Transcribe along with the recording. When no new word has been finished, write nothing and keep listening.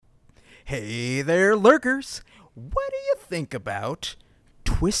Hey there, lurkers. What do you think about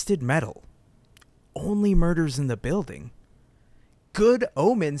Twisted Metal? Only Murders in the Building? Good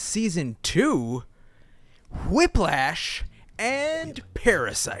Omens Season 2? Whiplash? And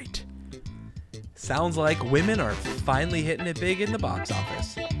Parasite? Sounds like women are finally hitting it big in the box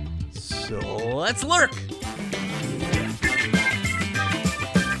office. So let's lurk!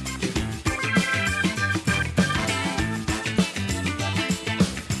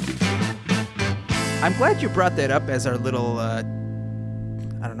 I'm glad you brought that up as our little,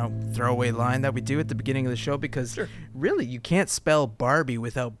 throwaway line that we do at the beginning of the show, because really, you can't spell Barbie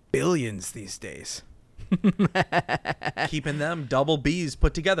without billions these days. Keeping them double B's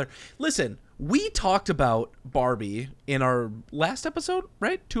put together. Listen, we talked about Barbie in our last episode,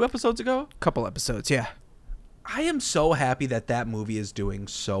 right? 2 episodes ago? Couple episodes, yeah. I am so happy that movie is doing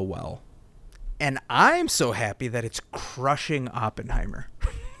so well. And I'm so happy that it's crushing Oppenheimer.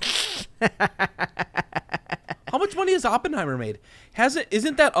 How much money has Oppenheimer made?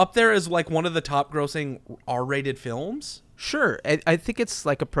 Isn't that up there as like one of the top grossing R-rated films? Sure. I think it's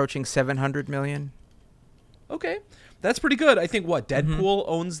like approaching 700 million. Okay. That's pretty good. I think Deadpool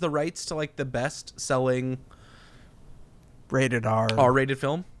owns the rights to like the best selling rated R-rated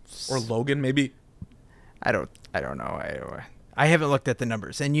film, or Logan maybe. I don't know. I haven't looked at the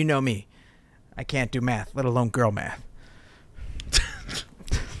numbers, and you know me. I can't do math, let alone girl math.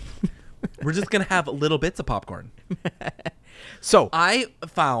 We're just going to have little bits of popcorn. So I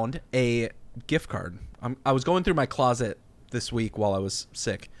found a gift card. I was going through my closet this week while I was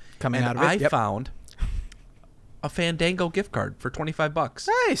sick. I found a Fandango gift card for $25.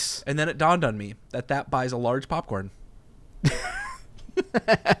 Nice. And then it dawned on me that buys a large popcorn.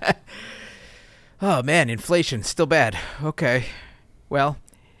 Oh, man, inflation, still bad. Okay. Well,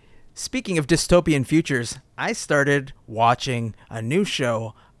 speaking of dystopian futures, I started watching a new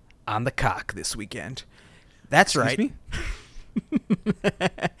show on the cock this weekend. That's right. Me?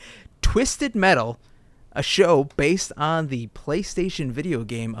 Twisted Metal, a show based on the PlayStation video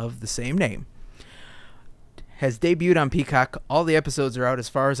game of the same name, has debuted on Peacock. All the episodes are out as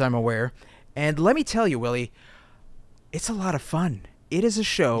far as I'm aware. And let me tell you, Willie, it's a lot of fun. It is a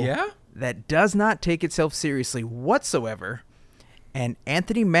show that does not take itself seriously whatsoever. And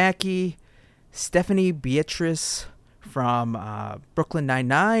Anthony Mackie, Stephanie Beatrice from Brooklyn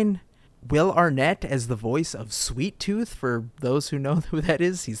Nine-Nine, Will Arnett as the voice of Sweet Tooth, for those who know who that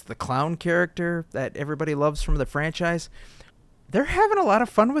is. He's the clown character that everybody loves from the franchise. They're having a lot of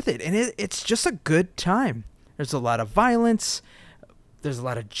fun with it, and it's just a good time. There's a lot of violence. There's a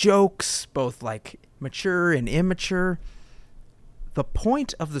lot of jokes, both like mature and immature. The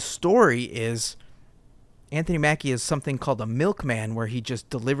point of the story is Anthony Mackie is something called a milkman, where he just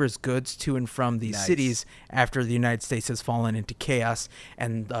delivers goods to and from these cities after the United States has fallen into chaos,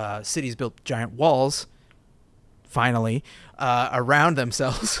 and cities built giant walls, finally, around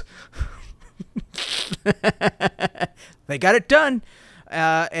themselves. They got it done.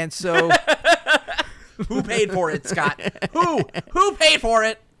 And so... Who paid for it, Scott? Who paid for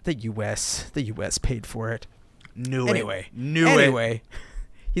it? The U.S. paid for it. Knew it.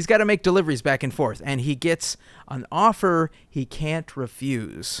 He's got to make deliveries back and forth, and he gets an offer he can't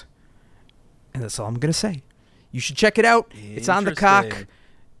refuse. And that's all I'm going to say. You should check it out. It's on the cock.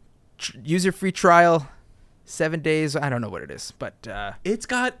 User-free trial. 7 days. I don't know what it is, but... It's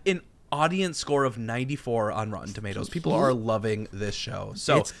got an audience score of 94 on Rotten Tomatoes. People are loving this show.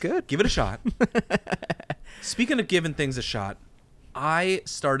 So it's good. Give it a shot. Speaking of giving things a shot, I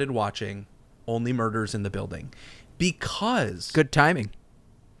started watching Only Murders in the Building because... Good timing.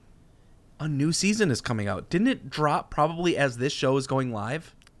 A new season is coming out. Didn't it drop probably as this show is going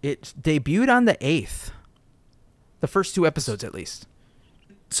live? It debuted on the 8th. The first 2 episodes, at least.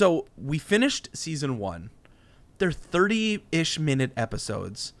 So we finished season 1. They're 30-ish minute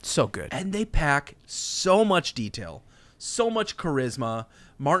episodes. So good. And they pack so much detail, so much charisma.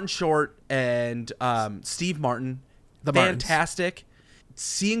 Martin Short and Steve Martin, fantastic.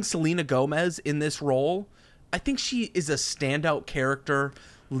 Seeing Selena Gomez in this role, I think she is a standout character.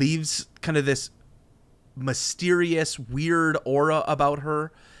 Leaves kind of this mysterious, weird aura about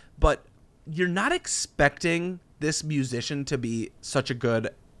her, but you're not expecting this musician to be such a good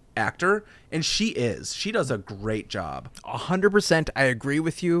actor, and she is. She does a great job. 100%. I agree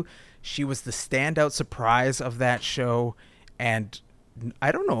with you. She was the standout surprise of that show, and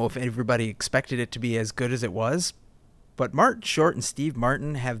I don't know if everybody expected it to be as good as it was, but Martin Short and Steve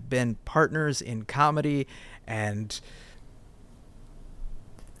Martin have been partners in comedy, and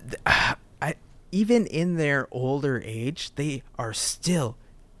even in their older age, they are still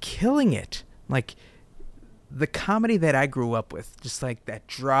killing it. Like, the comedy that I grew up with, just like that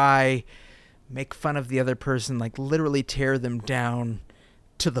dry, make fun of the other person, like literally tear them down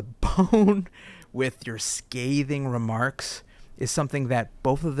to the bone with your scathing remarks, is something that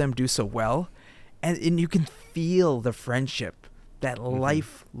both of them do so well. And you can feel the friendship, that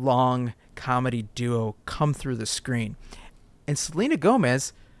lifelong comedy duo come through the screen. And Selena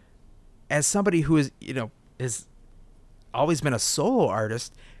Gomez, as somebody who is, has always been a solo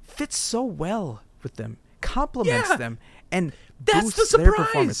artist, fits so well with them, compliments them, and boosts their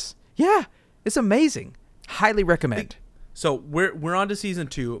performance. Yeah, it's amazing. Highly recommend. So we're on to season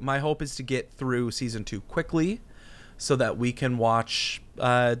 2. My hope is to get through season 2 quickly so that we can watch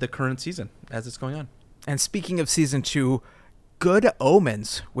the current season as it's going on. And speaking of season 2, Good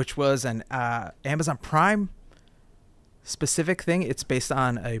Omens, which was an Amazon Prime specific thing. It's based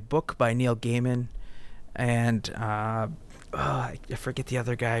on a book by Neil Gaiman, and I forget the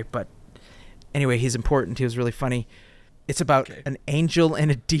other guy, but anyway, he's important. He was really funny. It's about an angel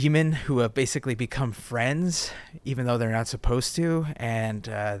and a demon who have basically become friends, even though they're not supposed to, and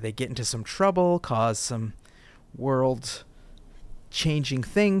they get into some trouble, cause some world-changing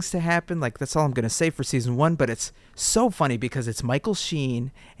things to happen. Like, that's all I'm going to say for season 1, but it's so funny because it's Michael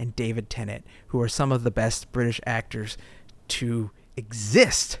Sheen and David Tennant, who are some of the best British actors to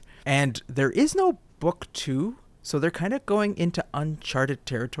exist. And there is no book 2, so they're kind of going into uncharted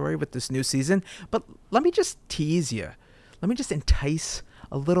territory with this new season. But let me just tease you. Let me just entice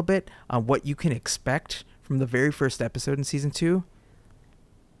a little bit on what you can expect from the very first episode in season 2.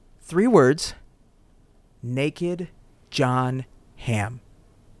 3 words: Naked John Hamm.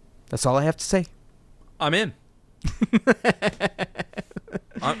 That's all I have to say. I'm in.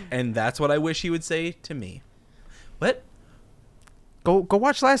 And that's what I wish he would say to me. What? Go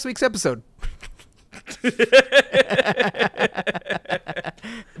watch last week's episode.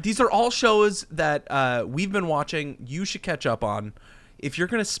 These are all shows that we've been watching. You should catch up on. If you're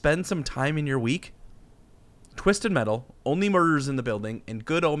going to spend some time in your week, Twisted Metal, Only Murders in the Building, and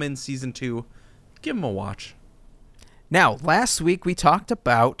Good Omens Season 2, give them a watch. Now, last week we talked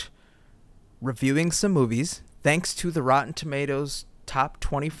about reviewing some movies thanks to the Rotten Tomatoes Top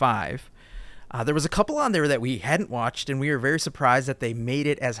 25. There was a couple on there that we hadn't watched, and we were very surprised that they made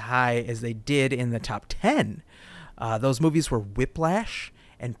it as high as they did in the top 10. Those movies were Whiplash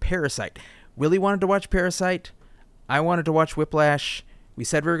and Parasite. Willie wanted to watch Parasite. I wanted to watch Whiplash. We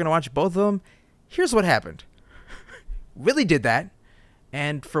said we were going to watch both of them. Here's what happened. Willie did that,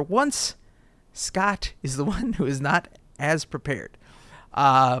 and for once, Scott is the one who is not as prepared.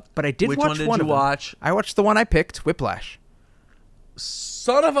 But I did watch one of them. Which one did you watch? I watched the one I picked, Whiplash.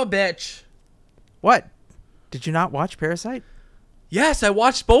 Son of a bitch. What? Did you not watch Parasite? Yes, I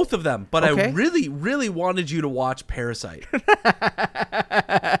watched both of them, but okay. I really, really wanted you to watch Parasite.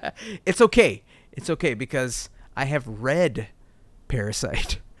 It's okay. It's okay because I have read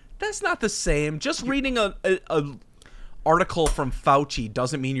Parasite. That's not the same. Just reading a article from Fauci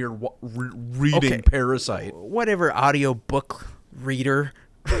doesn't mean you're reading Parasite. Whatever, audiobook reader.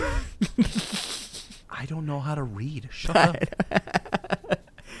 I don't know how to read. Shut up.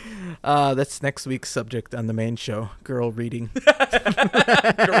 That's next week's subject on the main show. Girl reading.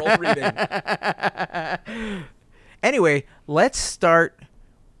 Girl reading. Anyway, let's start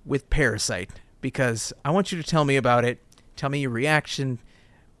with Parasite because I want you to tell me about it. Tell me your reaction.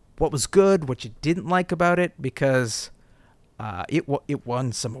 What was good, what you didn't like about it, because it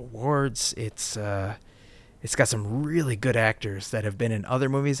won some awards. It's got some really good actors that have been in other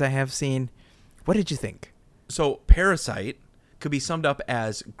movies I have seen. What did you think? So Parasite could be summed up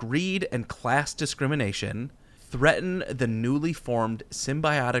as greed and class discrimination threaten the newly formed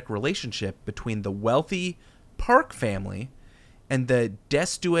symbiotic relationship between the wealthy Park family and the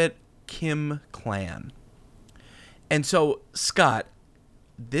destitute Kim clan. And so, Scott,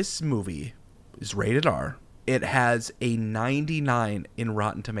 this movie is rated R. It has a 99 in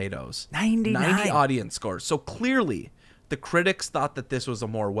Rotten Tomatoes. 99? 90 audience scores. So clearly, the critics thought that this was a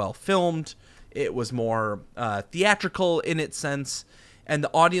more well-filmed, it was more theatrical in its sense, and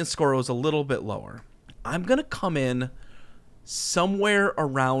the audience score was a little bit lower. I'm going to come in somewhere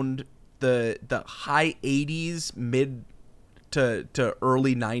around the high 80s, mid to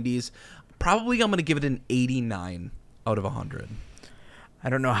early 90s. Probably I'm going to give it an 89 out of 100. I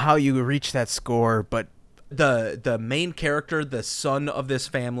don't know how you reach that score, but the main character, the son of this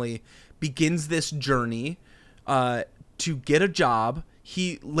family, begins this journey to get a job.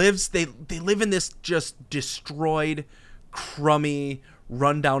 They live in this just destroyed, crummy,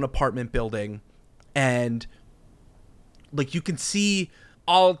 rundown apartment building, and like you can see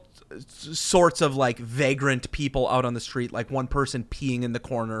all sorts of like vagrant people out on the street, like one person peeing in the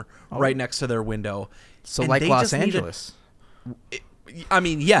corner right next to their window. So And like they Los just needed- Angeles. I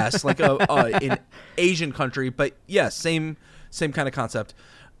mean, yes, like an Asian country, but yes, same kind of concept.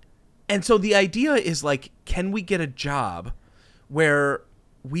 And so the idea is like, can we get a job where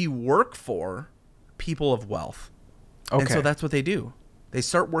we work for people of wealth? Okay. And so that's what they do. They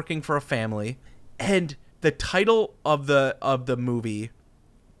start working for a family, and the title of the movie,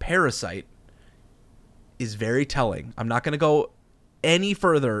 Parasite, is very telling. I'm not going to go any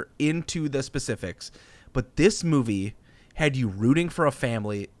further into the specifics, but this movie had you rooting for a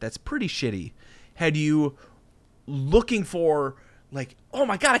family that's pretty shitty. Had you looking for, like, oh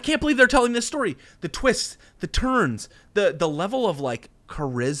my God, I can't believe they're telling this story. The twists, the turns, the level of like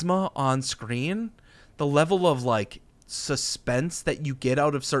charisma on screen, the level of like suspense that you get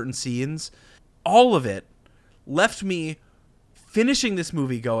out of certain scenes, all of it left me finishing this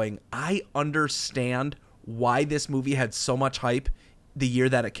movie going, I understand why this movie had so much hype the year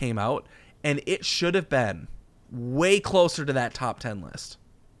that it came out, and it should have been way closer to that top 10 list.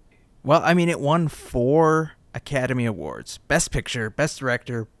 Well, I mean, it won 4 Academy Awards: Best Picture, Best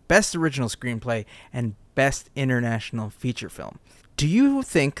Director, Best Original Screenplay, and Best International Feature Film. Do you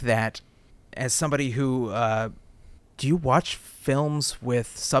think that, as somebody who do you watch films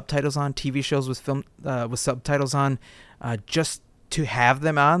with subtitles on, TV shows with subtitles on, just to have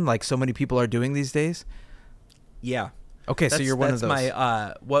them on, like so many people are doing these days? Yeah. Okay, so you're one of those. That's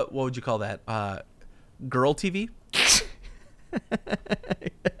my what would you call that? Girl TV?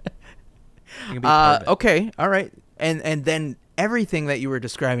 Okay, all right. And then everything that you were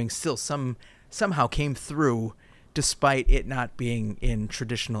describing still somehow came through despite it not being in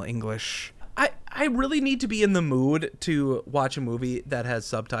traditional English. I really need to be in the mood to watch a movie that has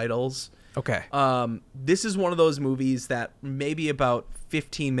subtitles. Okay. This is one of those movies that maybe about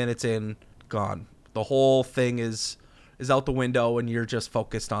 15 minutes in, gone. The whole thing is out the window and you're just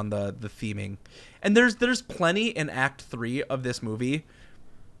focused on the theming. And there's plenty in Act 3 of this movie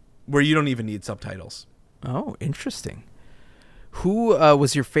where you don't even need subtitles. Oh, interesting. Who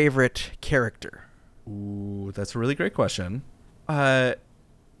was your favorite character? Ooh, that's a really great question.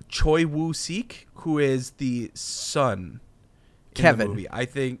 Choi Woo-sik, who is the son Kevin. in the movie. I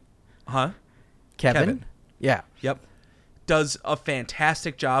think, huh? Kevin? Yeah. Yep. Does a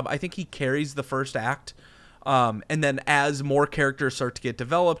fantastic job. I think he carries the first act. And then as more characters start to get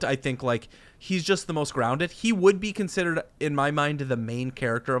developed, I think like he's just the most grounded. He would be considered, in my mind, the main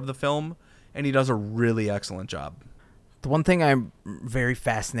character of the film, and he does a really excellent job. The one thing I'm very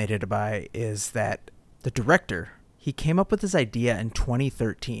fascinated by is that the director, he came up with this idea in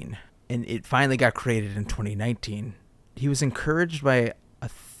 2013, and it finally got created in 2019. He was encouraged by a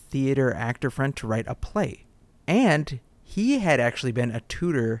theater actor friend to write a play, and he had actually been a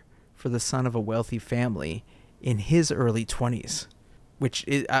tutor for the son of a wealthy family in his early 20s, which,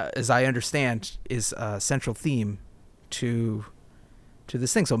 is, as I understand, is a central theme to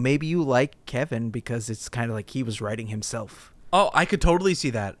this thing. So maybe you like Kevin because it's kind of like he was writing himself. Oh, I could totally see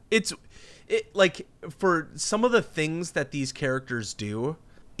that. It like for some of the things that these characters do,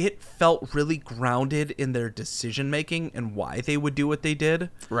 it felt really grounded in their decision making and why they would do what they did.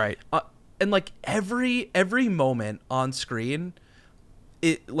 Right. And like every moment on screen,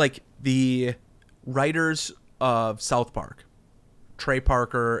 it like the writers of South Park, Trey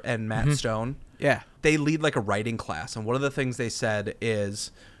Parker and Matt Stone. Yeah. They lead like a writing class, and one of the things they said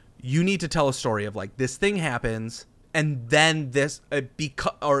is you need to tell a story of like this thing happens and then this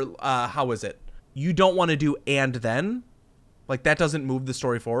how is it? You don't want to do and then, like that doesn't move the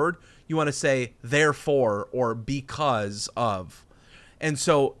story forward. You want to say therefore or because of. And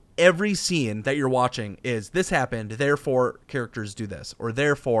so every scene that you're watching is this happened, therefore characters do this, or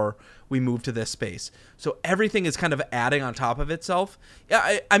therefore we move to this space. So everything is kind of adding on top of itself.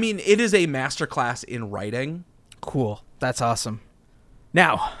 Yeah, I mean, it is a masterclass in writing. Cool. That's awesome.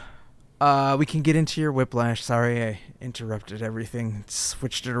 Now, we can get into your Whiplash. Sorry, I interrupted everything,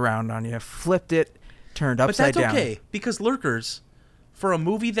 switched it around on you, flipped it, turned upside down. But that's okay, because Lurkers, for a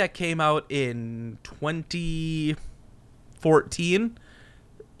movie that came out in 2014,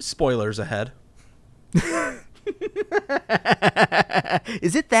 spoilers ahead.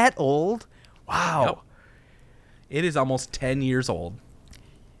 Is it that old? Wow. Yep. It is almost 10 years old.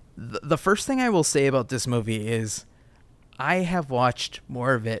 The first thing I will say about this movie is I have watched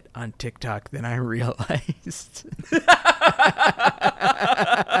more of it on TikTok than I realized.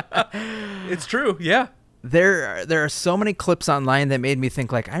 It's true, yeah. There are so many clips online that made me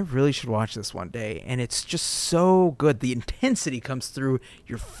think like I really should watch this one day, and it's just so good. The intensity comes through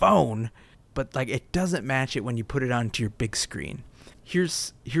your phone, but like it doesn't match it when you put it onto your big screen.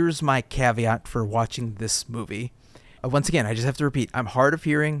 Here's my caveat for watching this movie. Once again, I just have to repeat, I'm hard of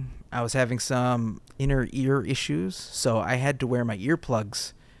hearing. I was having some inner ear issues, so I had to wear my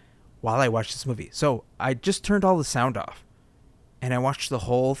earplugs while I watched this movie. So I just turned all the sound off, and I watched the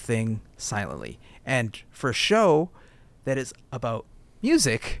whole thing silently. And for a show that is about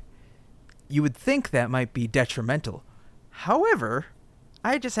music, you would think that might be detrimental. However,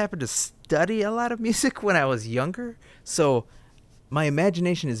 I just happened to study a lot of music when I was younger, so my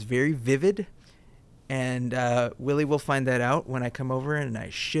imagination is very vivid, and Willie will find that out when I come over and I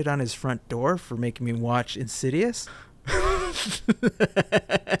shit on his front door for making me watch Insidious.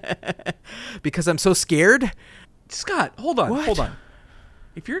 Because I'm so scared. Scott, hold on, What? hold on.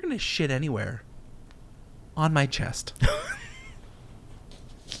 If you're going to shit anywhere, on my chest.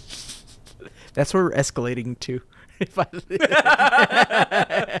 That's where we're escalating to.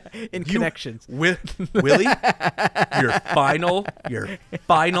 In connections. Willie, your final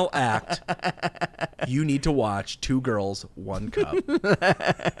act, you need to watch Two Girls, One Cup.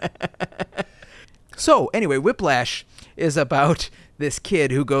 So, anyway, Whiplash is about this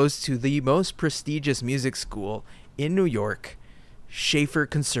kid who goes to the most prestigious music school in New York, Schaefer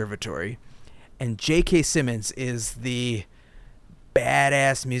Conservatory, and J.K. Simmons is the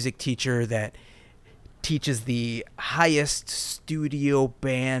badass music teacher that teaches the highest studio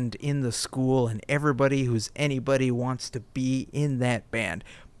band in the school, and everybody who's anybody wants to be in that band.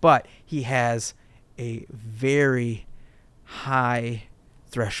 But he has a very high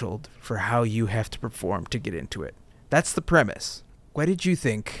threshold for how you have to perform to get into it. That's the premise. What did you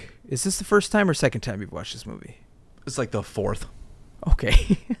think? Is this the first time or second time you've watched this movie? It's like the fourth.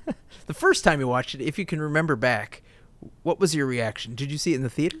 Okay. The first time you watched it, if you can remember back, what was your reaction? Did you see it in the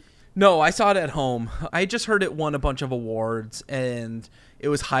theater? No, I saw it at home. I just heard it won a bunch of awards, and it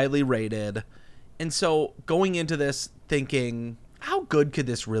was highly rated. And so going into this thinking, how good could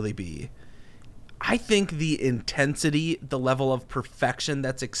this really be? I think the intensity, the level of perfection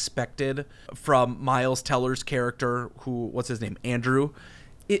that's expected from Miles Teller's character, what's his name? Andrew.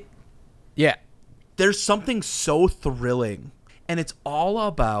 Yeah. There's something so thrilling, and it's all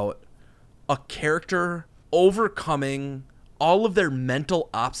about a character overcoming all of their mental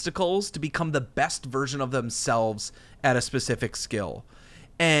obstacles to become the best version of themselves at a specific skill.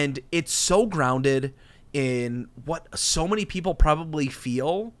 And it's so grounded in what so many people probably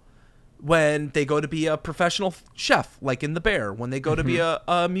feel when they go to be a professional chef, like in The Bear, when they go to be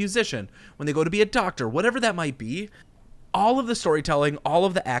a musician, when they go to be a doctor, whatever that might be. All of the storytelling, all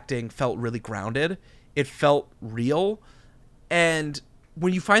of the acting felt really grounded. It felt real. And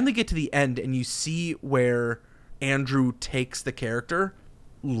when you finally get to the end and you see where Andrew takes the character,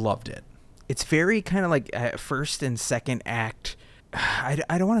 loved it. It's very kind of like first and second act. I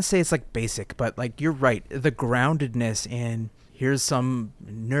don't want to say it's like basic, but like you're right. The groundedness in here's some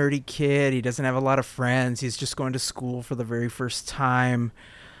nerdy kid. He doesn't have a lot of friends. He's just going to school for the very first time.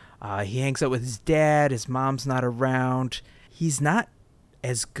 He hangs out with his dad. His mom's not around. He's not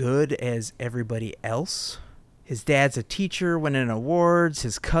as good as everybody else. His dad's a teacher, winning awards.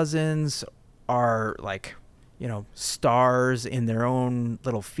 His cousins are like, stars in their own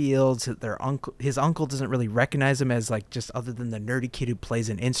little fields. His uncle doesn't really recognize him as like just other than the nerdy kid who plays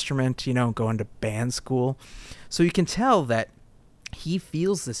an instrument, going to band school. So you can tell that he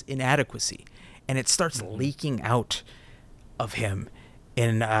feels this inadequacy, and it starts leaking out of him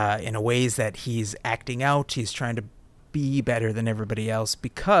in ways that he's acting out. He's trying to be better than everybody else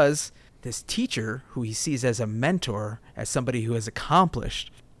because this teacher, who he sees as a mentor, as somebody who has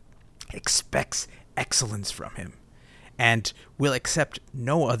accomplished, expects excellence from him and will accept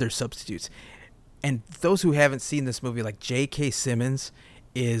no other substitutes. And those who haven't seen this movie, like J.K. Simmons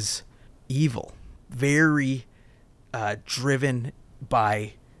is evil, very driven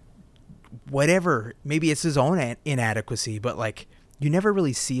by whatever, maybe it's his own inadequacy, but like you never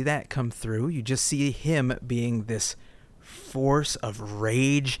really see that come through. You just see him being this force of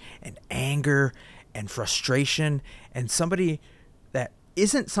rage and anger and frustration, and somebody that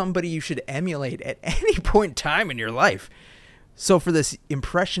isn't somebody you should emulate at any point in time in your life. So for this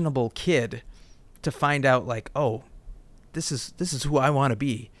impressionable kid to find out like, oh, this is who I want to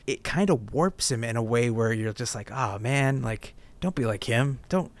be, it kind of warps him in a way where you're just like, oh man, like don't be like him.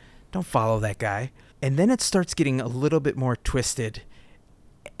 Don't follow that guy. And then it starts getting a little bit more twisted,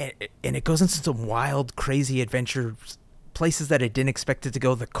 and it goes into some wild, crazy adventure places that I didn't expect it to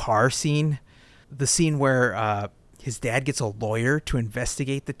go. The car scene, the scene where his dad gets a lawyer to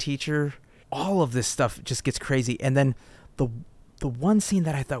investigate the teacher. All of this stuff just gets crazy. And then the one scene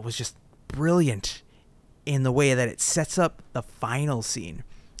that I thought was just brilliant in the way that it sets up the final scene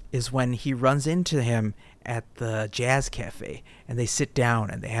is when he runs into him at the jazz cafe, and they sit down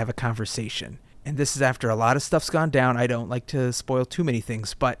and they have a conversation. And this is after a lot of stuff's gone down. I don't like to spoil too many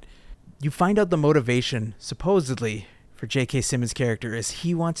things, but You find out the motivation, supposedly, for J.K. Simmons' character is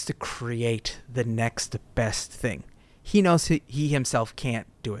he wants to create the next best thing. He knows he himself can't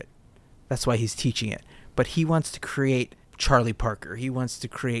do it. That's why he's teaching it. But he wants to create Charlie Parker. He wants to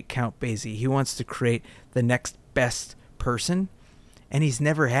create Count Basie. He wants to create the next best person, and he's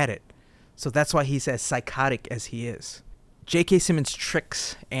never had it. So that's why he's as psychotic as he is. J.K. Simmons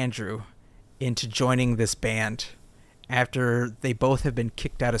tricks Andrew into joining this band after they both have been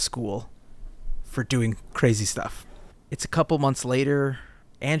kicked out of school for doing crazy stuff. It's a couple months later.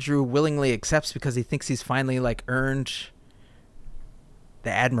 Andrew willingly accepts because he thinks he's finally like earned the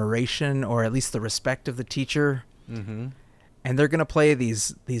admiration or at least the respect of the teacher. Mm-hmm. And they're going to play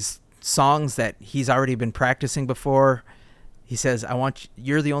these songs that he's already been practicing before. He says,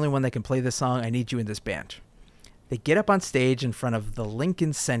 you're the only one that can play this song. I need you in this band. They get up on stage in front of the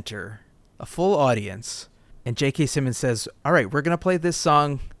Lincoln Center, a full audience. And J.K. Simmons says, all right, we're going to play this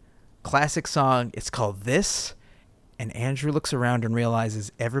song, classic song. It's called This. And Andrew looks around and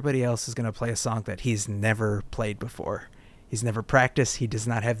realizes everybody else is going to play a song that he's never played before. He's never practiced. He does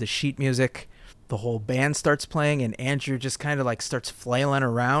not have the sheet music. The whole band starts playing, and Andrew just kind of like starts flailing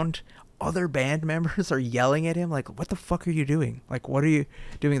around. Other band members are yelling at him like, what the fuck are you doing? Like, what are you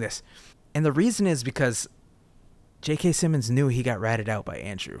doing this? And the reason is because J.K. Simmons knew he got ratted out by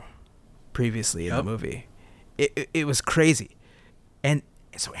Andrew previously in the movie. It was crazy. And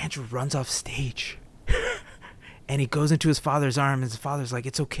so Andrew runs off stage. And he goes into his father's arm, and his father's like,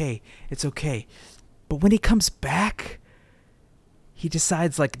 it's okay. It's okay. But when he comes back, he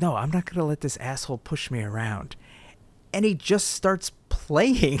decides, like, no, I'm not going to let this asshole push me around. And he just starts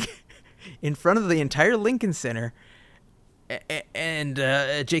playing in front of the entire Lincoln Center. And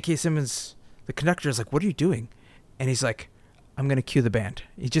J.K. Simmons, the conductor, is like, what are you doing? And he's like, I'm going to cue the band.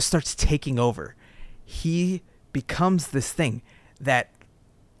 He just starts taking over. He becomes this thing that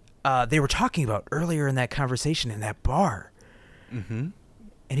they were talking about earlier in that conversation in that bar. Mm-hmm.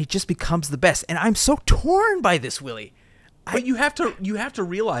 And he just becomes the best. And I'm so torn by this, Willie. But you have to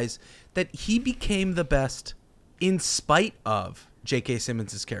realize that he became the best in spite of J.K.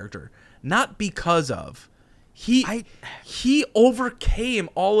 Simmons' character, not because of. He overcame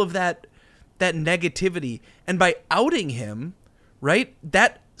all of that negativity, and by outing him, right?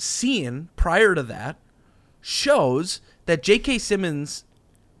 That scene prior to that shows that J.K. Simmons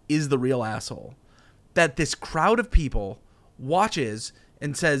is the real asshole. That this crowd of people watches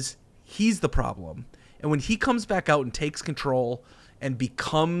and says he's the problem. And when he comes back out and takes control and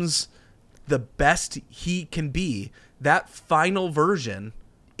becomes the best he can be, that final version,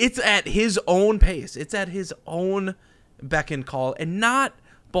 it's at his own pace. It's at his own beck and call, and not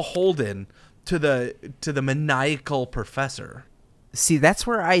beholden to the maniacal professor. See, that's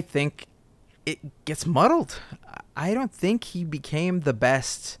where I think it gets muddled. I don't think he became the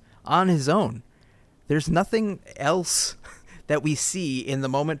best on his own. There's nothing else that we see in the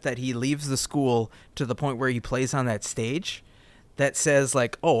moment that he leaves the school to the point where he plays on that stage that says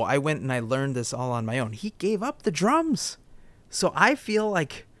like, oh, I went and I learned this all on my own. He gave up the drums. So I feel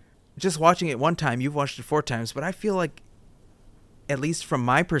like, just watching it one time, you've watched it 4 times, but I feel like, at least from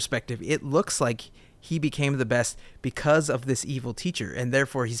my perspective, it looks like he became the best because of this evil teacher, and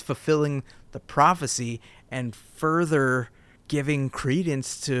therefore he's fulfilling the prophecy and further giving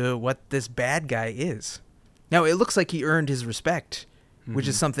credence to what this bad guy is. Now, it looks like he earned his respect, which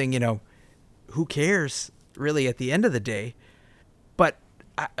is something, who cares really at the end of the day. But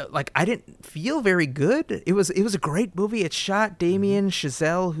I didn't feel very good. It was a great movie. It shot Damien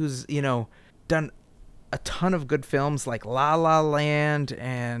Chazelle, who's, done a ton of good films like La La Land,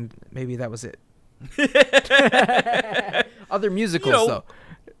 and maybe that was it. Other musicals, though.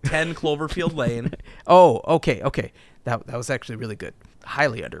 10 Cloverfield Lane. Oh, okay. That was actually really good.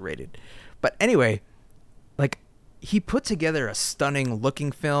 Highly underrated. But anyway, like, he put together a stunning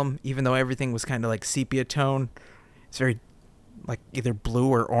looking film, even though everything was kind of like sepia tone. It's very like either blue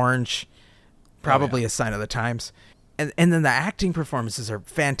or orange, probably a sign of the times. And then the acting performances are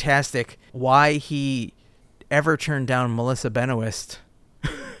fantastic. Why he ever turned down Melissa Benoist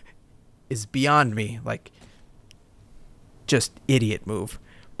is beyond me. Like, just idiot move.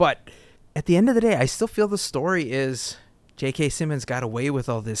 But at the end of the day, I still feel the story is J.K. Simmons got away with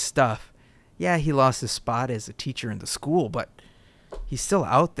all this stuff. Yeah, he lost his spot as a teacher in the school, but he's still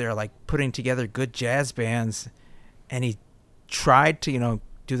out there, like, putting together good jazz bands. And he tried to,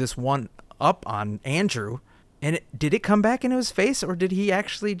 do this one up on Andrew. And did it come back into his face, or did he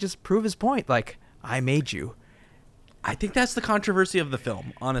actually just prove his point? Like, I made you. I think that's the controversy of the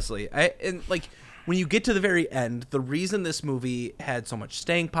film, honestly. When you get to the very end, the reason this movie had so much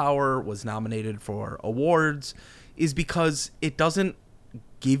staying power, was nominated for awards, is because it doesn't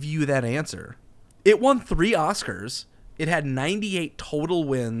give you that answer. It won 3 Oscars. It had 98 total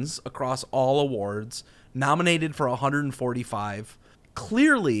wins across all awards, nominated for 145.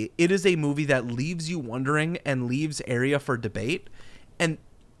 Clearly, it is a movie that leaves you wondering and leaves area for debate. And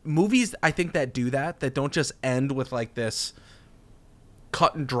movies, I think, that do that don't just end with like this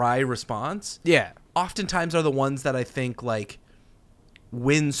cut and dry response. Yeah. Oftentimes are the ones that I think like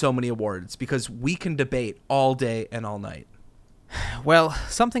win so many awards because we can debate all day and all night. Well,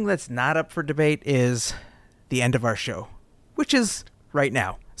 something that's not up for debate is the end of our show, which is right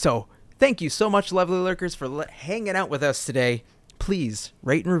now. So thank you so much, lovely lurkers, for hanging out with us today. Please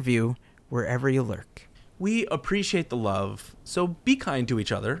rate and review wherever you lurk. We appreciate the love, so be kind to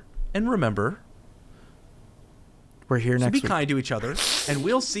each other. And remember, we're here next week. So be kind to each other, and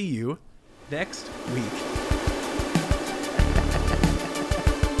we'll see you next week.